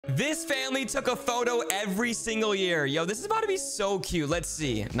This family took a photo every single year. Yo, this is about to be so cute. Let's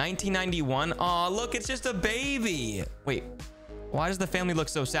see. 1991. Aw, look, it's just a baby. Wait, why does the family look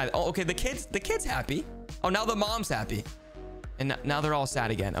so sad? Oh, okay, the kid's happy. Oh, now the mom's happy. And now they're all sad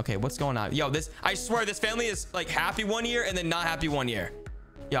again. Okay, what's going on? Yo, I swear this family is like happy one year and then not happy one year.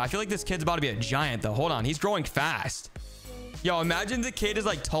 Yo, I feel like this kid's about to be a giant though. Hold on, he's growing fast. Yo, imagine the kid is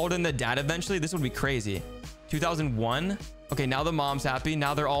like taller than the dad eventually. This would be crazy. 2001. Okay, now the mom's happy.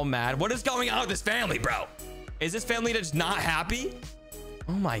 Now they're all mad. What is going on with this family, bro? Is this family just not happy?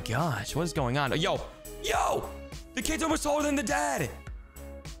 Oh my gosh, what is going on? Yo, the kid's almost taller than the dad.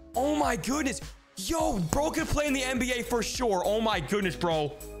 Oh my goodness. Yo, bro could play in the NBA for sure. Oh my goodness,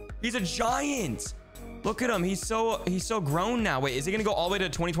 bro. He's a giant. Look at him. He's so grown now. Wait, is he gonna go all the way to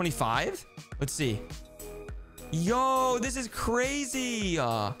 2025? Let's see. Yo, this is crazy.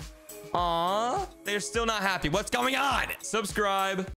 Aw, they're still not happy. What's going on? Subscribe.